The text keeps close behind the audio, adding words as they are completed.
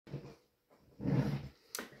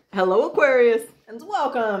Hello Aquarius, and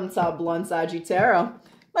welcome to Bluntsaggie Tarot.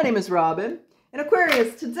 My name is Robyn, and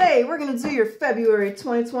Aquarius, today we're going to do your February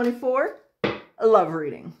 2024 love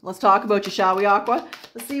reading. Let's talk about you, shall we, Aqua?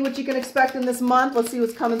 Let's see what you can expect in this month. Let's see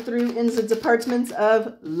what's coming through in the department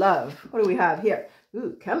of love. What do we have here?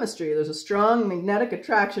 Ooh, chemistry. There's a strong magnetic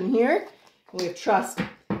attraction here. We have trust.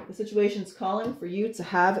 The situation's calling for you to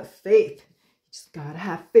have faith. You just gotta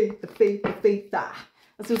have faith, the faith, the faith.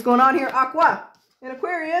 Let's see what's going on here, Aqua. And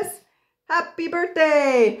Aquarius, happy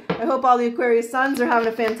birthday! I hope all the Aquarius suns are having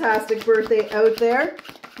a fantastic birthday out there.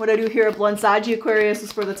 What I do here at Bluntsaggie Aquarius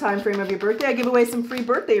is for the time frame of your birthday, I give away some free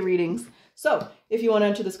birthday readings. So, if you want to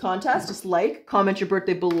enter this contest, just like, comment your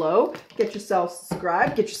birthday below, get yourself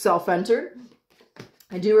subscribed, get yourself entered.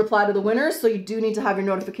 I do reply to the winners, so you do need to have your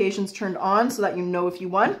notifications turned on so that you know if you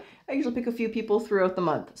won. I usually pick a few people throughout the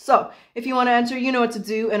month. So, if you want to enter, you know what to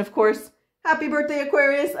do, and of course, happy birthday,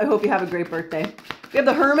 Aquarius. I hope you have a great birthday. We have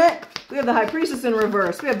the Hermit. We have the High Priestess in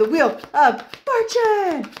reverse. We have the Wheel of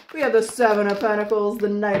Fortune. We have the Seven of Pentacles, the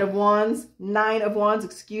Knight of Wands, Nine of Wands,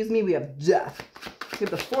 excuse me. We have Death. We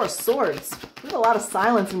have the Four of Swords. We have a lot of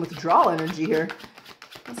silence and withdrawal energy here.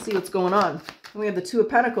 Let's see what's going on. And we have the Two of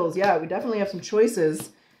Pentacles. Yeah, we definitely have some choices.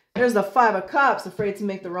 There's the Five of Cups, afraid to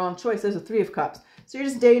make the wrong choice. There's the Three of Cups. So you're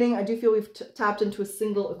just dating. I do feel we've tapped into a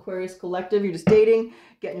single Aquarius collective. You're just dating,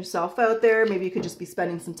 getting yourself out there. Maybe you could just be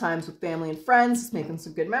spending some time with family and friends, just making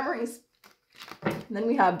some good memories. And then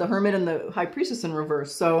we have the Hermit and the High Priestess in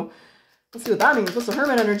reverse. So let's see what that means. What's the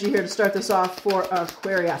Hermit energy here to start this off for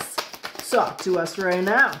Aquarius? Talk to us right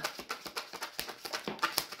now.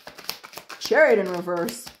 Chariot in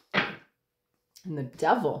reverse. And the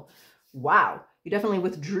Devil. Wow. You definitely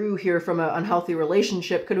withdrew here from an unhealthy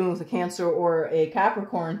relationship. Could have been with a Cancer or a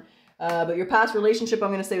Capricorn. But your past relationship, I'm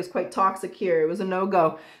going to say, was quite toxic here. It was a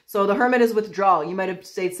no-go. So the Hermit is withdrawal. You might have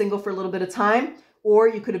stayed single for a little bit of time, or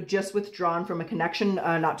you could have just withdrawn from a connection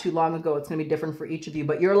not too long ago. It's going to be different for each of you.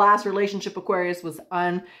 But your last relationship, Aquarius, was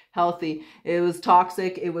unhealthy. It was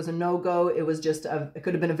toxic. It was a no-go. It was just, it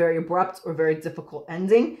could have been a very abrupt or very difficult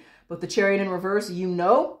ending. With the Chariot in reverse, you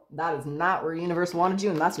know that is not where the universe wanted you,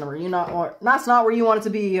 and that's not where that's not where you want it to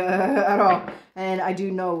be at all. And I do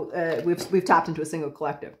know we've tapped into a single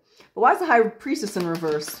collective. But why is the High Priestess in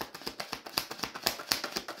reverse?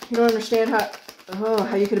 You don't understand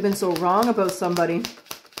how you could have been so wrong about somebody.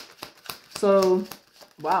 So,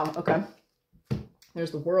 wow, okay.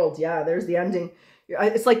 There's the World. Yeah, there's the ending.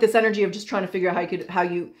 It's like this energy of just trying to figure out how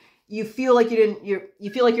you feel like you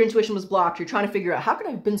feel like your intuition was blocked. You're trying to figure out, how could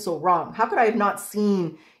I have been so wrong? How could I have not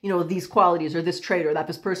seen, these qualities or this trait, or that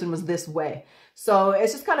this person was this way? So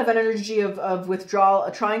it's just kind of an energy of withdrawal,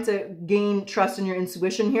 trying to gain trust in your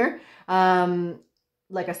intuition here.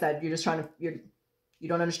 Like I said, you're just trying to, you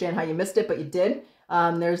don't understand how you missed it, but you did.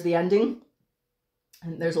 There's the ending.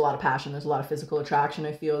 And there's a lot of passion. There's a lot of physical attraction,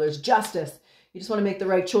 I feel. There's justice. You just want to make the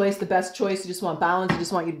right choice, the best choice. You just want balance. You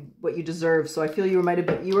just want what you deserve. So I feel you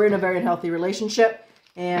were in a very unhealthy relationship,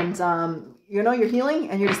 and you're healing,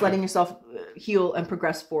 and you're just letting yourself heal and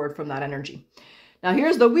progress forward from that energy. Now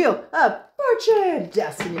here's the Wheel of Fortune,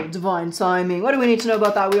 destiny, divine timing. What do we need to know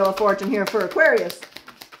about that Wheel of Fortune here for Aquarius?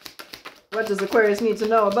 What does Aquarius need to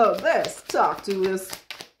know about this? Talk to us.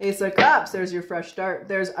 Ace of Cups, there's your fresh start.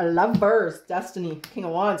 There's a Lovers, destiny, King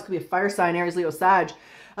of Wands, could be a fire sign, Aries, Leo, Sag.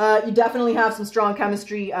 You definitely have some strong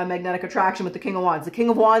chemistry, magnetic attraction with the King of Wands. The King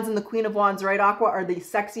of Wands and the Queen of Wands, right, Aqua, are the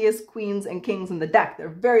sexiest queens and kings in the deck. They're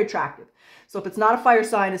very attractive. So if it's not a fire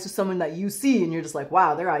sign, it's just someone that you see and you're just like,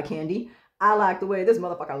 wow, they're eye candy. I like the way this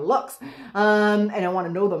motherfucker looks. And I want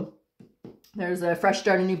to know them. There's a fresh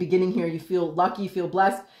start, a new beginning here. You feel lucky, you feel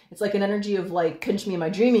blessed. It's like an energy of like, pinch me in my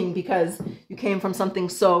dreaming, because you came from something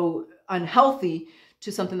so unhealthy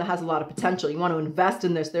to something that has a lot of potential. You want to invest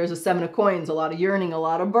in this. There's a Seven of Coins, a lot of yearning, a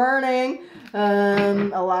lot of burning,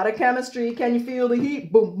 a lot of chemistry. Can you feel the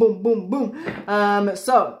heat? Boom, boom, boom, boom.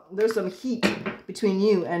 So there's some heat between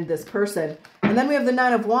you and this person. And then we have the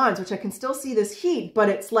Nine of Wands, which I can still see this heat, but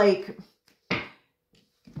it's like,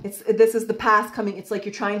 this is the past coming. It's like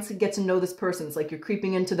you're trying to get to know this person. It's like you're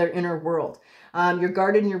creeping into their inner world. You're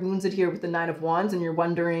guarded and you're wounded here with the Nine of Wands, and you're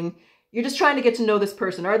wondering, you're just trying to get to know this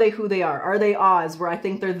person. Are they who they are? Are they Oz, where I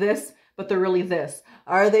think they're this, but they're really this?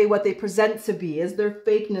 Are they what they present to be? Is there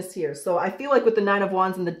fakeness here? So I feel like with the Nine of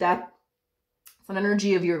Wands and the Death, it's an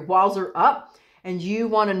energy of your walls are up and you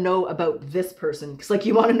want to know about this person. Because like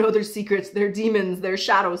you want to know their secrets, their demons, their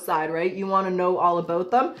shadow side, right? You want to know all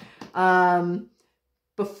about them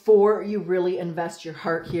before you really invest your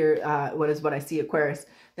heart here. What I see, Aquarius.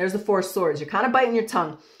 There's the Four of Swords. You're kind of biting your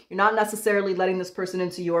tongue. You're not necessarily letting this person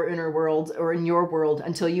into your inner world or in your world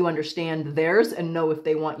until you understand theirs and know if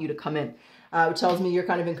they want you to come in. which tells me you're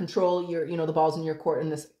kind of in control. You're, you know, the ball's in your court in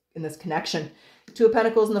this connection. Two of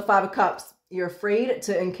Pentacles and the Five of Cups. You're afraid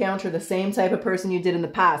to encounter the same type of person you did in the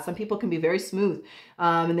past. Some people can be very smooth,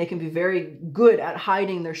 and they can be very good at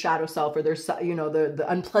hiding their shadow self or their, you know, the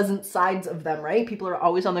unpleasant sides of them, right? People are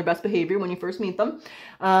always on their best behavior when you first meet them.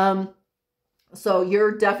 So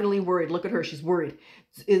you're definitely worried. Look at her. She's worried.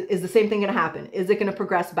 Is the same thing going to happen? Is it going to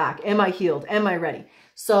progress back? Am I healed? Am I ready?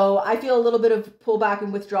 So I feel a little bit of pullback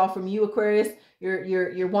and withdrawal from you, Aquarius.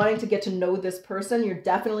 You're wanting to get to know this person. You're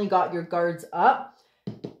definitely got your guards up.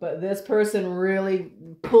 But this person really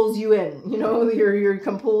pulls you in, you know, you're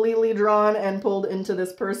completely drawn and pulled into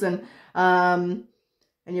this person. And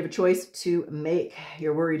you have a choice to make.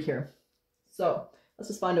 You're worried here. So let's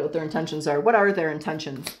just find out what their intentions are. What are their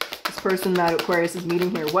intentions? This person that Aquarius is meeting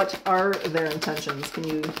here, what are their intentions? Can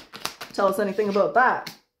you tell us anything about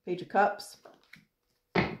that? Page of Cups.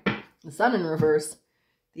 The Sun in reverse.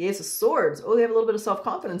 The Ace of Swords. Oh, they have a little bit of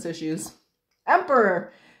self-confidence issues.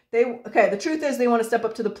 Emperor. Okay, the truth is they want to step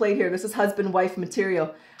up to the plate here. This is husband-wife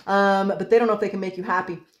material. But they don't know if they can make you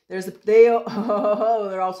happy. They're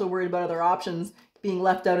also worried about other options, being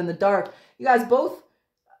left out in the dark. You guys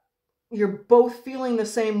you're both feeling the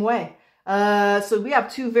same way. So we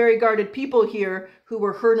have two very guarded people here who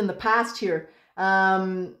were hurt in the past here.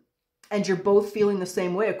 And you're both feeling the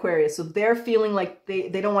same way, Aquarius. So they're feeling like they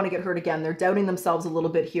don't want to get hurt again. They're doubting themselves a little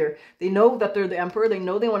bit here. They know that they're the Emperor. They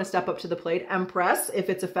know they want to step up to the plate. Empress, if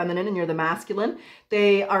it's a feminine and you're the masculine.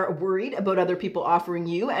 They are worried about other people offering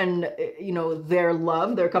you and, you know, their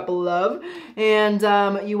love, their couple love, and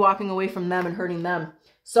you walking away from them and hurting them.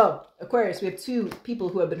 So, Aquarius, we have two people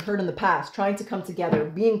who have been hurt in the past, trying to come together,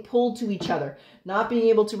 being pulled to each other, not being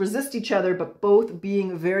able to resist each other, but both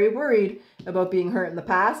being very worried about being hurt in the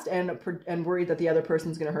past and worried that the other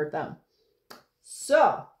person's going to hurt them.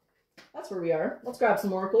 So, that's where we are. Let's grab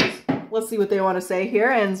some oracles. Let's see what they want to say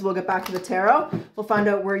here, and we'll get back to the tarot. We'll find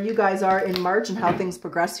out where you guys are in March and how things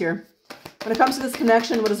progress here. When it comes to this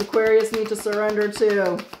connection, what does Aquarius need to surrender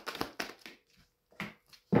to?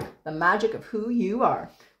 The magic of who you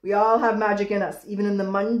are. We all have magic in us, even in the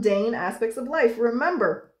mundane aspects of life.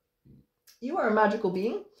 Remember, you are a magical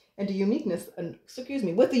being and a uniqueness, and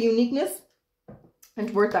with the uniqueness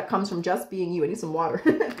and worth that comes from just being you. I need some water.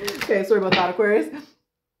 Okay, sorry about that, Aquarius.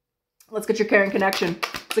 Let's get your caring connection.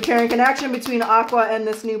 It's a caring connection between Aqua and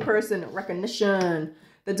this new person. Recognition.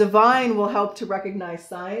 The divine will help to recognize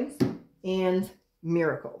signs and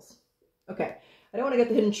miracles. Okay. I don't want to get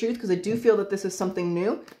the hidden truth because I do feel that this is something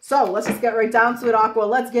new. So let's just get right down to it, Aqua.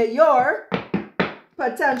 Let's get your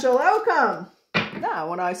potential outcome. Now,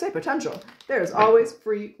 when I say potential, there's always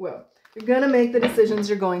free will. You're going to make the decisions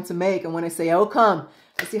you're going to make. And when I say outcome,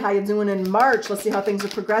 let's see how you're doing in March. Let's see how things are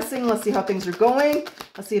progressing. Let's see how things are going.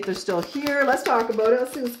 Let's see if they're still here. Let's talk about it.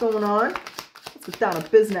 Let's see what's going on. Let's get down to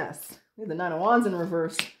business. We have the Nine of Wands in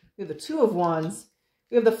reverse. We have the Two of Wands.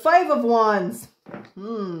 We have the Five of Wands.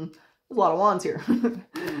 There's a lot of wands here.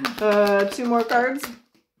 Two more cards.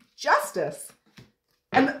 Justice.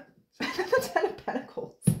 And the Ten of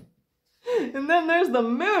Pentacles. And then there's the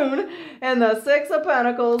Moon and the Six of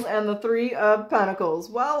Pentacles and the Three of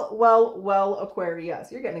Pentacles. Well,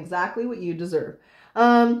 Aquarius. You're getting exactly what you deserve.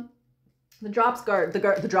 The drops guard. The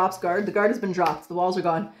guard has been dropped. The walls are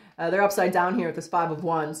gone. They're upside down here with this Five of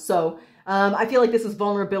Wands. So I feel like this is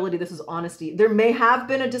vulnerability. This is honesty. There may have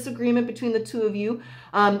been a disagreement between the two of you.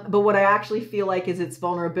 But what I actually feel like is it's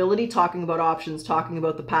vulnerability, talking about options, talking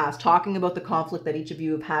about the past, talking about the conflict that each of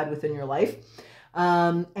you have had within your life.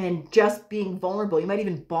 And just being vulnerable. You might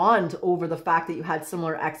even bond over the fact that you had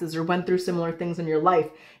similar exes or went through similar things in your life,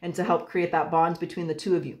 and to help create that bond between the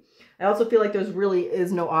two of you. I also feel like there's really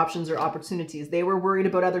is no options or opportunities. They were worried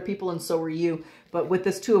about other people and so were you. But with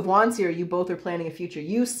this Two of Wands here, you both are planning a future.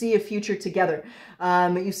 You see a future together.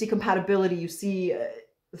 You see compatibility. You see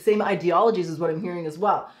the same ideologies is what I'm hearing as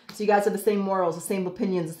well. So you guys have the same morals, the same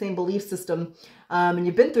opinions, the same belief system. And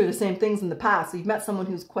you've been through the same things in the past. So you've met someone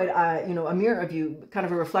who's quite, a mirror of you, kind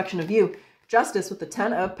of a reflection of you. Justice with the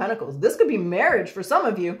Ten of Pentacles. This could be marriage for some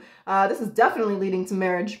of you. This is definitely leading to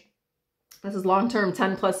marriage. This is long-term,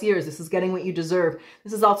 10 plus years. This is getting what you deserve.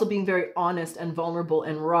 This is also being very honest and vulnerable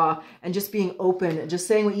and raw and just being open and just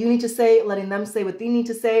saying what you need to say, letting them say what they need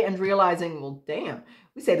to say, and realizing, well, damn,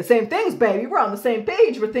 we say the same things, baby. We're on the same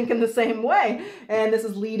page. We're thinking the same way. And this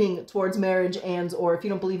is leading towards marriage, and, or if you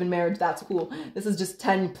don't believe in marriage, that's cool. This is just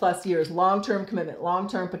 10 plus years, long-term commitment,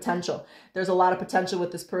 long-term potential. There's a lot of potential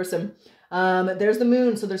with this person. There's the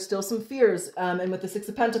Moon, so there's still some fears. And with the Six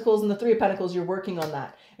of Pentacles and the Three of Pentacles, you're working on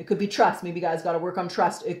that. It could be trust. Maybe you guys got to work on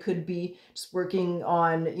trust. It could be just working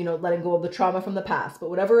on, letting go of the trauma from the past. But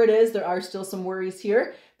whatever it is, there are still some worries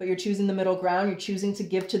here. but you're choosing the middle ground. You're choosing to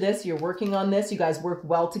give to this. You're working on this. You guys work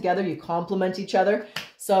well together. You complement each other.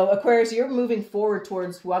 So Aquarius, you're moving forward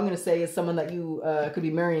towards who I'm going to say is someone that you could be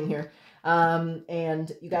marrying here.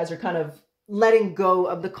 And you guys are kind of letting go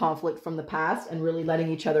of the conflict from the past and really letting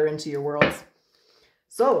each other into your worlds.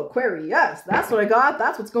 So Aquarius, that's what I got.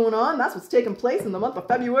 That's what's going on. That's what's taking place in the month of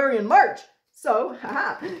February and March. So,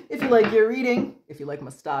 if you like your reading, if you like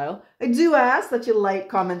my style, I do ask that you like,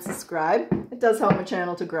 comment, subscribe. It does help my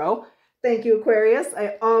channel to grow. Thank you, Aquarius.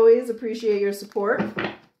 I always appreciate your support.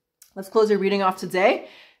 Let's close your reading off today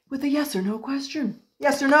with a yes or no question.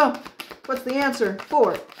 Yes or no? What's the answer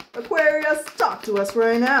for Aquarius? Talk to us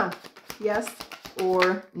right now. Yes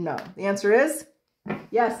or no? The answer is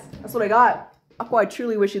yes. That's what I got. Aqua, I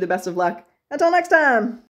truly wish you the best of luck. Until next time.